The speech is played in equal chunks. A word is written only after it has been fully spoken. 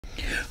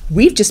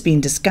We've just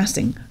been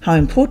discussing how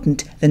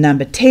important the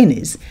number 10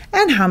 is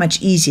and how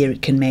much easier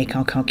it can make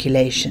our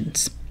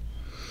calculations.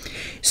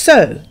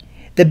 So,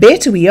 the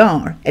better we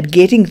are at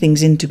getting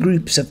things into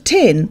groups of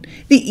 10,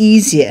 the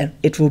easier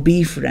it will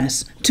be for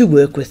us to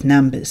work with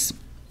numbers.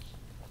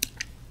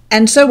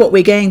 And so what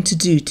we're going to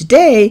do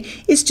today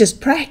is just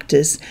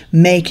practice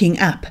making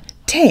up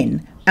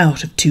 10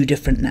 out of two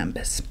different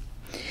numbers.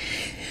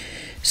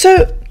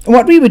 So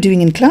what we were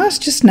doing in class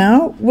just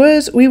now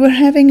was we were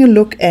having a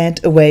look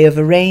at a way of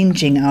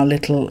arranging our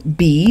little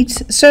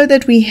beads so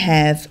that we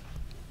have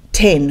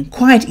 10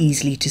 quite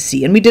easily to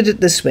see. And we did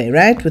it this way,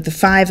 right? With the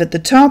 5 at the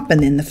top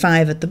and then the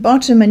 5 at the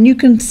bottom, and you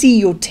can see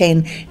your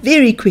 10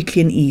 very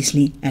quickly and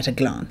easily at a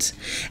glance.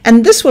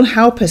 And this will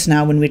help us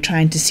now when we're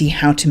trying to see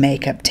how to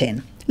make up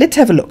 10. Let's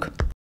have a look.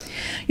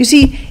 You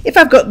see, if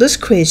I've got this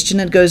question,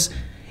 it goes,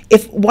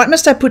 what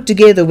must I put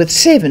together with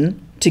 7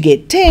 to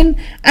get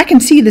 10? I can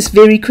see this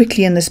very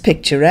quickly in this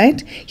picture,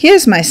 right?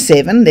 Here's my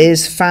 7,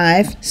 there's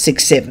 5,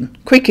 6, 7.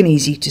 Quick and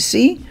easy to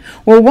see.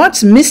 Well,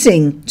 what's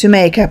missing to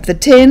make up the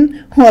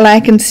 10? Well, I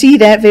can see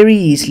that very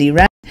easily,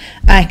 right?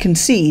 I can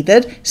see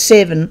that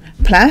 7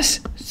 plus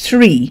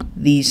 3,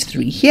 these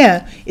 3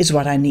 here, is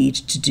what I need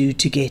to do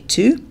to get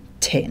to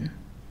 10.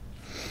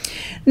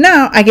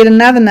 Now I get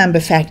another number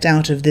fact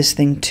out of this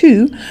thing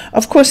too.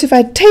 Of course, if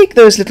I take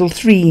those little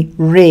 3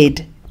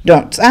 red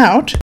dots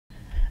out,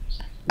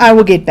 I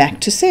will get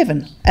back to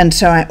 7. And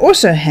so I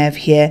also have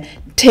here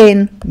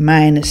 10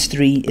 minus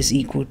 3 is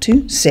equal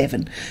to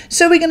 7.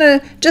 So we're going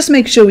to just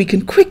make sure we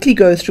can quickly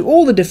go through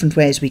all the different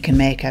ways we can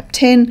make up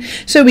 10.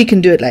 So we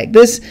can do it like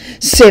this.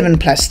 7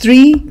 plus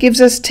 3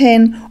 gives us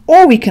 10.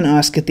 Or we can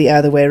ask it the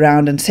other way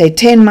around and say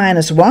 10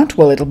 minus what?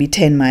 Well, it'll be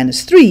 10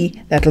 minus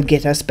 3. That'll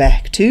get us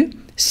back to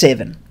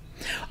 7.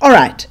 All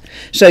right,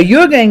 so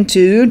you're going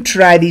to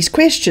try these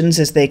questions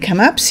as they come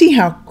up. See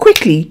how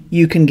quickly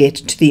you can get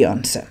to the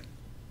answer.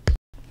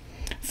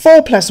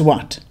 4 plus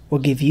what will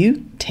give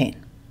you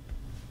 10?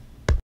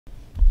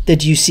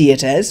 Did you see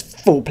it as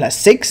 4 plus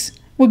 6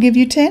 will give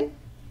you 10?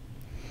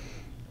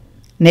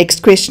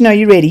 Next question, are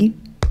you ready?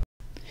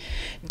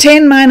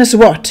 10 minus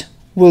what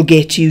will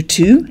get you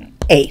to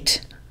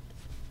 8?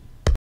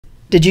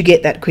 Did you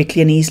get that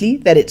quickly and easily?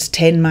 That it's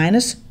 10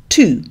 minus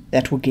 2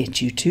 that will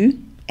get you to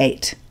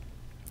 8.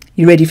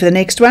 You ready for the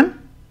next one?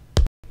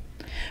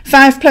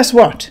 5 plus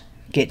what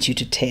gets you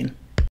to 10?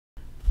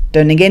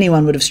 Don't think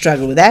anyone would have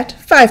struggled with that.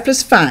 5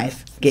 plus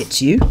 5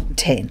 gets you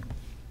 10.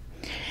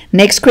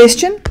 Next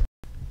question.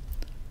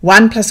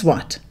 1 plus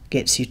what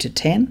gets you to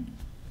 10?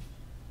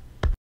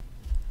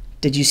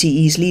 Did you see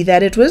easily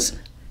that it was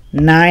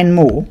 9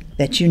 more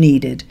that you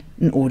needed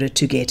in order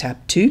to get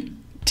up to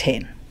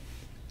 10?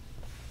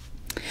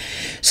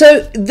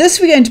 So this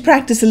we're going to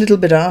practice a little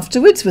bit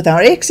afterwards with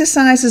our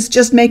exercises,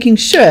 just making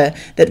sure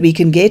that we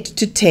can get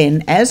to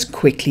 10 as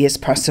quickly as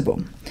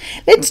possible.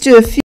 Let's do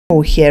a few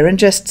more here and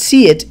just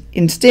see it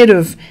instead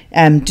of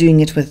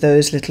doing it with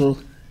those little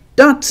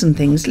dots and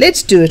things.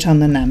 Let's do it on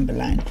the number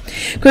line,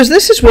 because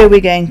this is where we're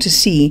going to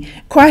see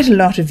quite a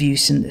lot of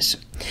use in this.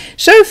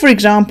 So for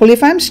example,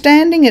 if I'm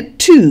standing at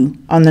 2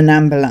 on the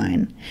number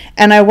line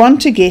and I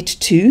want to get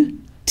to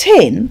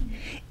 10,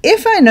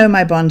 if I know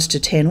my bonds to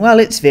 10, well,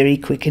 it's very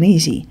quick and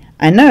easy.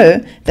 I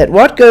know that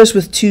what goes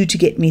with 2 to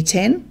get me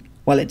 10?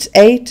 Well, it's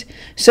 8.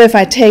 So if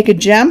I take a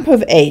jump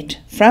of 8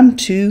 from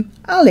 2,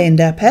 I'll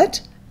end up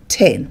at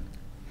 10.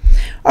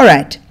 All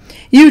right,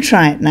 you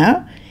try it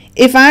now.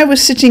 If I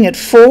was sitting at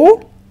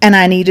 4 and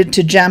I needed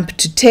to jump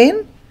to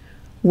 10,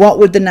 what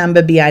would the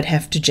number be I'd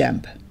have to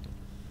jump?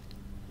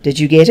 Did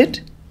you get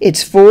it?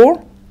 It's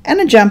 4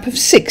 and a jump of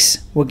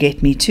 6 will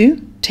get me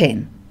to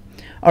 10.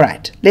 All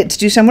right, let's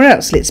do somewhere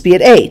else. Let's be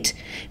at 8.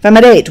 If I'm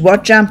at 8,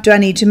 what jump do I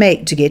need to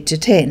make to get to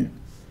 10?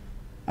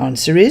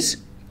 Answer is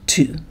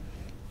 2.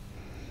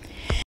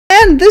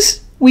 And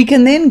this, we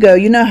can then go,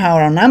 you know how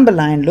our number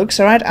line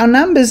looks, all right? Our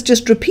numbers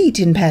just repeat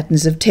in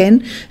patterns of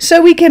 10,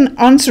 so we can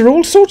answer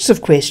all sorts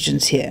of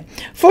questions here.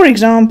 For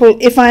example,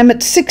 if I'm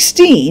at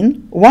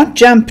 16, what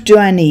jump do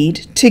I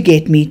need to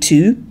get me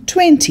to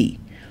 20?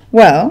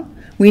 Well,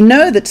 we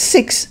know that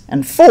 6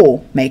 and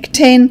 4 make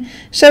 10,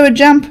 so a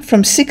jump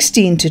from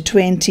 16 to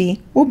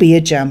 20 will be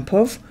a jump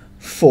of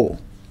 4.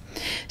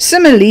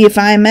 Similarly, if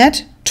I'm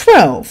at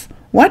 12,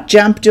 what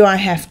jump do I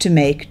have to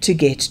make to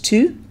get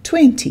to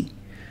 20?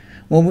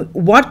 Well,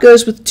 what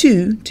goes with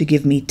 2 to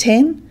give me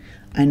 10?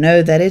 I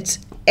know that it's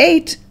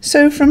 8,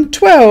 so from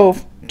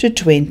 12 to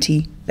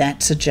 20,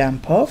 that's a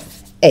jump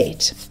of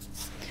 8.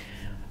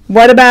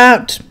 What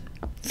about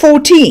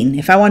 14?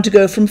 If I want to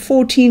go from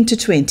 14 to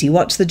 20,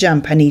 what's the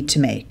jump I need to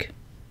make?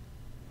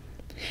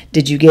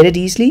 Did you get it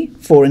easily?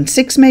 4 and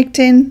 6 make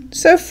 10,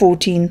 so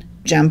 14,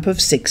 jump of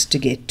 6 to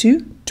get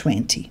to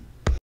 20.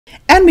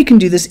 And we can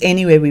do this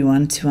anywhere we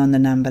want to on the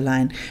number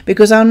line,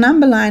 because our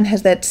number line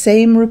has that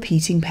same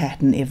repeating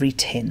pattern every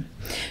 10.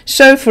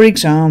 So for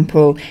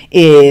example,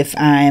 if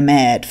I'm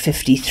at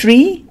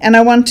 53 and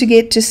I want to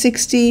get to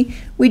 60,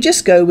 we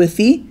just go with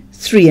the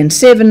 3 and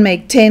 7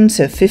 make 10,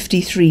 so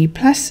 53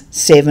 plus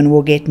 7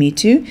 will get me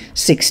to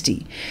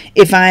 60.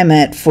 If I'm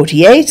at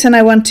 48 and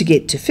I want to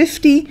get to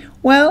 50,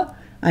 well,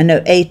 I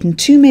know 8 and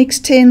 2 makes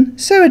 10,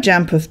 so a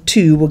jump of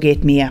 2 will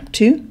get me up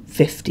to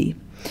 50.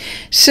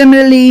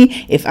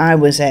 Similarly, if I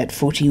was at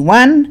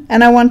 41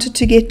 and I wanted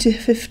to get to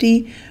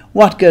 50,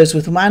 what goes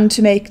with 1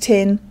 to make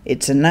 10?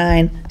 It's a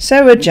 9,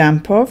 so a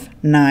jump of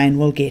 9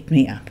 will get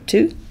me up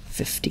to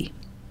 50.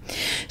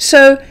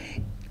 So,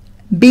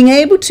 being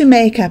able to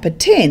make up a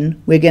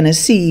 10, we're going to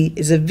see,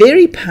 is a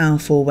very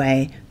powerful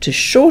way to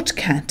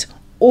shortcut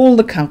all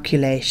the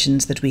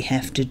calculations that we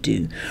have to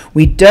do.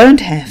 We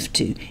don't have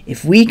to.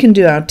 If we can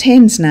do our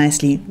tens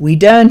nicely, we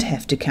don't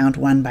have to count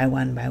one by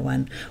one by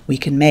one. We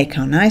can make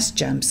our nice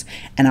jumps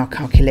and our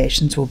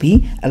calculations will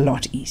be a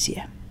lot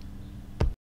easier.